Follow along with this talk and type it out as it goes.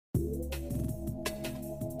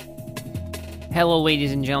Hello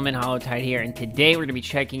ladies and gentlemen, Hollowtide here, and today we're going to be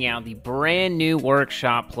checking out the brand new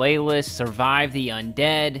workshop playlist, Survive the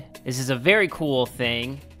Undead. This is a very cool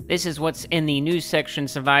thing. This is what's in the news section.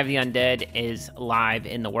 Survive the Undead is live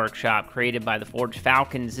in the workshop, created by the Forged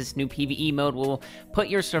Falcons. This new PvE mode will put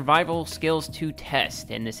your survival skills to test.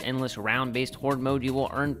 In this endless round-based horde mode, you will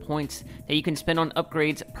earn points that you can spend on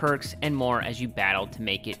upgrades, perks, and more as you battle to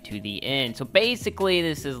make it to the end. So basically,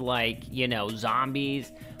 this is like, you know,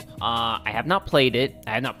 zombies. I have not played it.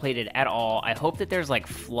 I have not played it at all. I hope that there's like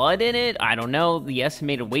flood in it. I don't know. The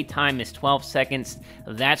estimated wait time is 12 seconds.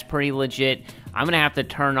 That's pretty legit. I'm gonna have to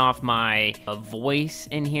turn off my voice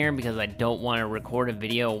in here because I don't want to record a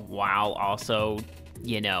video while also,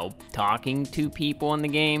 you know, talking to people in the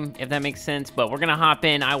game, if that makes sense. But we're gonna hop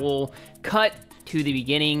in. I will cut to the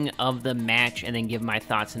beginning of the match and then give my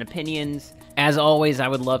thoughts and opinions. As always, I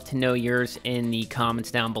would love to know yours in the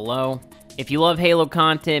comments down below. If you love Halo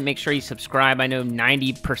content, make sure you subscribe. I know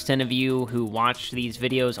 90% of you who watch these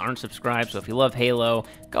videos aren't subscribed, so if you love Halo,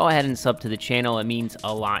 go ahead and sub to the channel. It means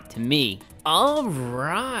a lot to me. All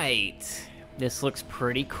right. This looks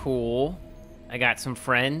pretty cool. I got some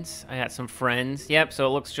friends. Yep, so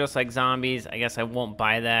it looks just like zombies. I guess I won't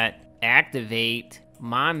buy that. Activate.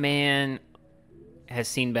 My man has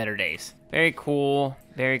seen better days. Very cool.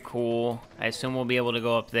 Very cool. I assume we'll be able to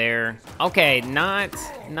go up there. Okay, not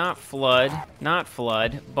flood,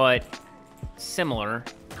 but similar.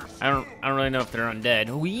 I don't really know if they're undead.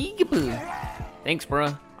 Thanks,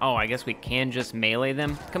 bruh. Oh, I guess we can just melee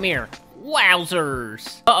them. Come here.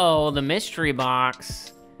 Wowzers. Uh-oh, the mystery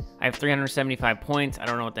box. I have 375 points. I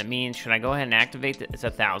don't know what that means. Should I go ahead and activate it? It's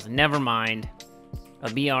 1,000. Never mind. A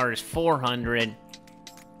BR is 400.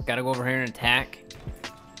 Gotta go over here and attack.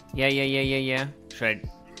 Yeah. Should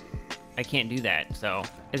I can't do that, so.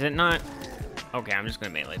 Is it not? Okay, I'm just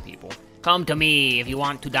gonna melee people. Come to me if you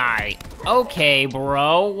want to die. Okay,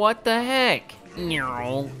 bro, what the heck?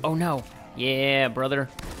 Oh no. Yeah, brother.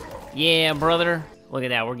 Look at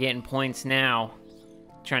that, we're getting points now.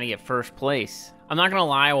 Trying to get first place. I'm not gonna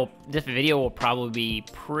lie, this video will probably be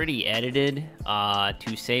pretty edited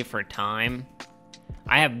to save for time.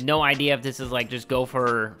 I have no idea if this is like just go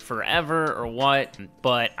for forever or what,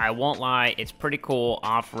 but I won't lie, it's pretty cool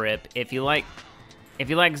off rip. If you like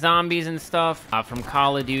zombies and stuff from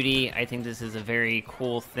Call of Duty, I think this is a very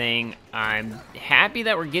cool thing. I'm happy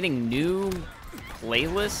that we're getting new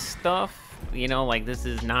playlist stuff. You know, like this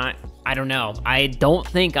is not, I don't know. I don't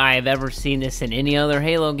think I've ever seen this in any other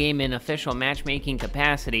Halo game in official matchmaking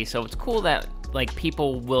capacity, so it's cool that like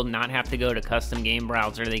people will not have to go to custom game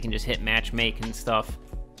browser. They can just hit matchmake and stuff,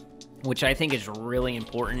 which I think is really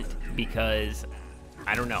important because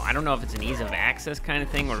I don't know if it's an ease of access kind of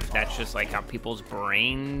thing or if that's just like how people's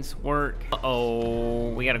brains work.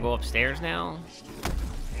 Uh-oh, we gotta go upstairs now.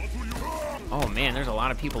 Oh man, there's a lot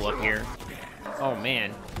of people up here. Oh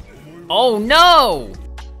man. Oh no!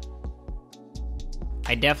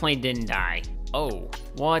 I definitely didn't die. Oh,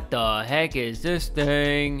 what the heck is this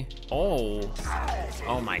thing? Oh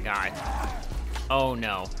my god. Oh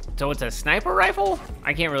no. So it's a sniper rifle?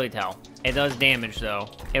 I can't really tell. It does damage though.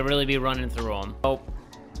 It really be running through them.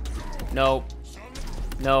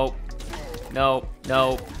 Nope.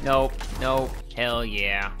 Hell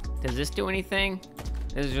yeah. Does this do anything?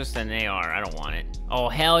 This is just an AR. I don't want it. Oh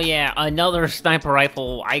hell yeah. Another sniper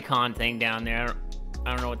rifle icon thing down there.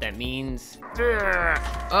 I don't know what that means.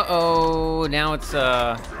 Uh-oh, now it's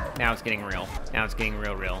getting real. Now it's getting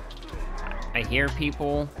real. I hear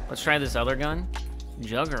people. Let's try this other gun.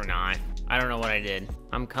 Juggernaut. I don't know what I did.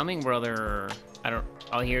 I'm coming, brother.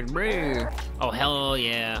 I'll hear. Oh, hell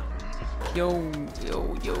yeah. Yo.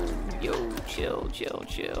 Chill.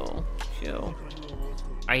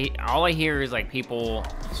 All I hear is like people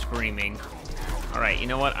screaming. All right, you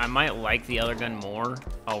know what? I might like the other gun more.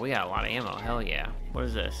 Oh, we got a lot of ammo. Hell yeah. What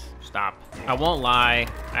is this? Stop. I won't lie.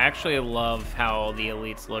 I actually love how the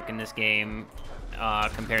elites look in this game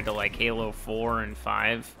compared to like Halo 4 and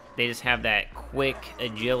 5. They just have that quick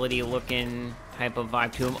agility looking type of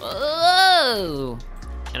vibe to them. Oh!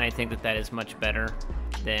 And I think that is much better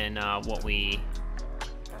than what we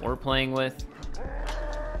were playing with.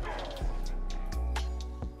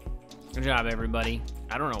 Good job, everybody.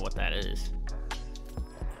 I don't know what that is.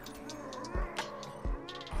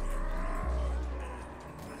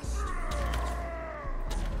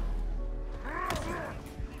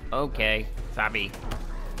 Okay, stoppy.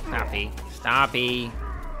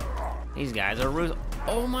 These guys are rude.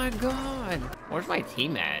 Oh my god. Where's my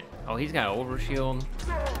team at? Oh, he's got overshield.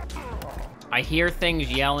 I hear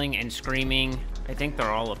things yelling and screaming. I think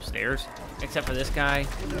they're all upstairs, except for this guy.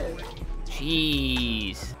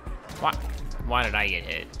 Jeez. Why did I get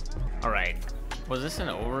hit? All right. Was this an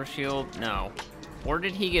overshield? No. Where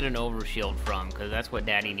did he get an overshield from? Because that's what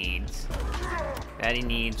Daddy needs. Daddy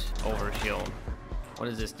needs overshield. What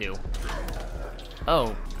does this do?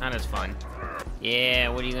 Oh, not as fun. Yeah,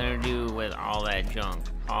 what are you gonna do with all that junk?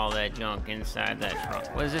 All that junk inside that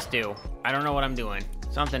trunk. What does this do? I don't know what I'm doing.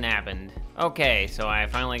 Something happened. Okay, so I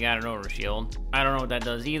finally got an overshield. I don't know what that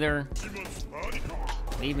does either.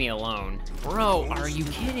 Leave me alone. Bro, are you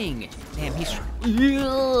kidding? Damn, he's...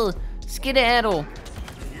 Ugh, skedaddle.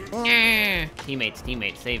 Teammates,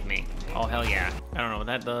 save me. Oh, hell yeah. I don't know what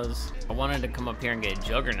that does. I wanted to come up here and get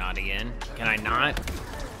Juggernaut again. Can I not?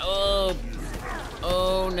 Oh.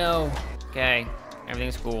 Oh, no. Okay.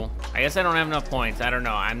 Everything's cool. I guess I don't have enough points. I don't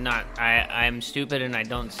know. I'm stupid and I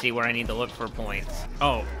don't see where I need to look for points.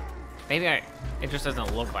 Oh. Maybe it just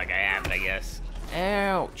doesn't look like I have it, I guess.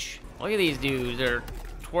 Ouch. Look at these dudes. They're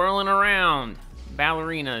twirling around.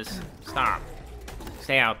 Ballerinas. Stop.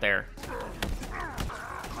 Stay out there.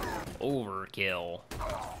 Overkill.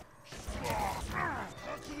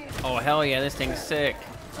 Oh, hell yeah, this thing's sick.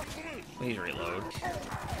 Please reload.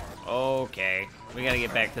 Okay. We gotta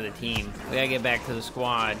get back to the team. We gotta get back to the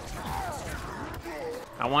squad.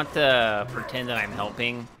 I want to pretend that I'm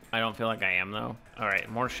helping. I don't feel like I am, though. Alright,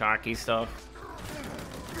 more shocky stuff.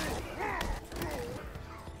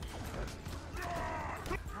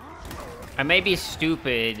 I may be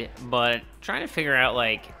stupid, but trying to figure out,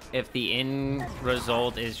 like, if the end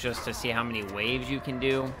result is just to see how many waves you can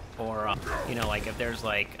do, or, you know, like, if there's,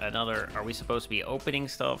 like, another... Are we supposed to be opening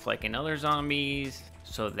stuff, like, in other zombies?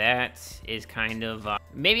 So that is kind of...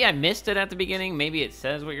 maybe I missed it at the beginning. Maybe it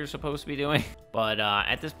says what you're supposed to be doing. But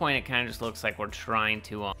at this point, it kind of just looks like we're trying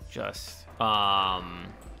to just... last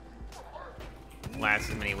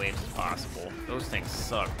as many waves as possible. Those things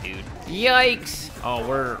suck, dude. Yikes! Oh,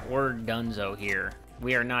 we're donezo here.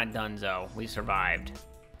 We are not donezo. We survived.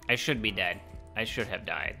 I should be dead. I should have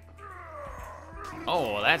died.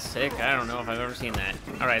 Oh, well, that's sick. I don't know if I've ever seen that.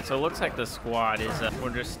 Alright, so it looks like the squad is, we're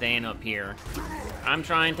just staying up here. I'm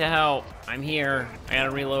trying to help. I'm here. I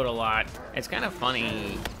gotta reload a lot. It's kind of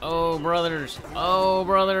funny. Oh, brothers. Oh,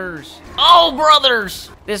 brothers. Oh, brothers!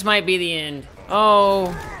 This might be the end.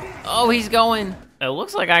 Oh. Oh, he's going. It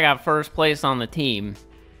looks like I got first place on the team.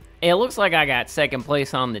 It looks like I got second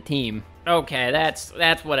place on the team. Okay, that's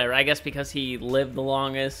whatever. I guess because he lived the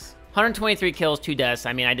longest. 123 kills, 2 deaths.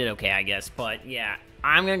 I mean, I did okay, I guess. But yeah,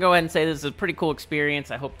 I'm going to go ahead and say this is a pretty cool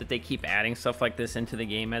experience. I hope that they keep adding stuff like this into the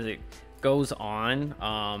game as it goes on.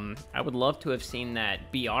 I would love to have seen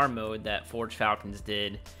that BR mode that Forge Falcons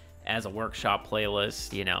did as a workshop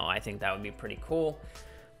playlist. You know, I think that would be pretty cool.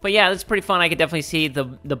 But yeah, that's pretty fun. I could definitely see the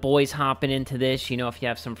boys hopping into this. You know, if you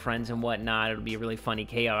have some friends and whatnot, it'll be really funny,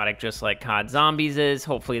 chaotic, just like COD Zombies is.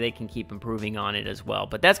 Hopefully they can keep improving on it as well.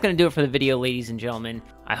 But that's going to do it for the video, ladies and gentlemen.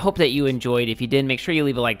 I hope that you enjoyed. If you did, make sure you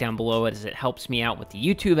leave a like down below as it helps me out with the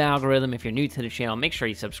YouTube algorithm. If you're new to the channel, make sure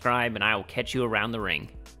you subscribe, and I will catch you around the ring.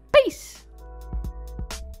 Peace!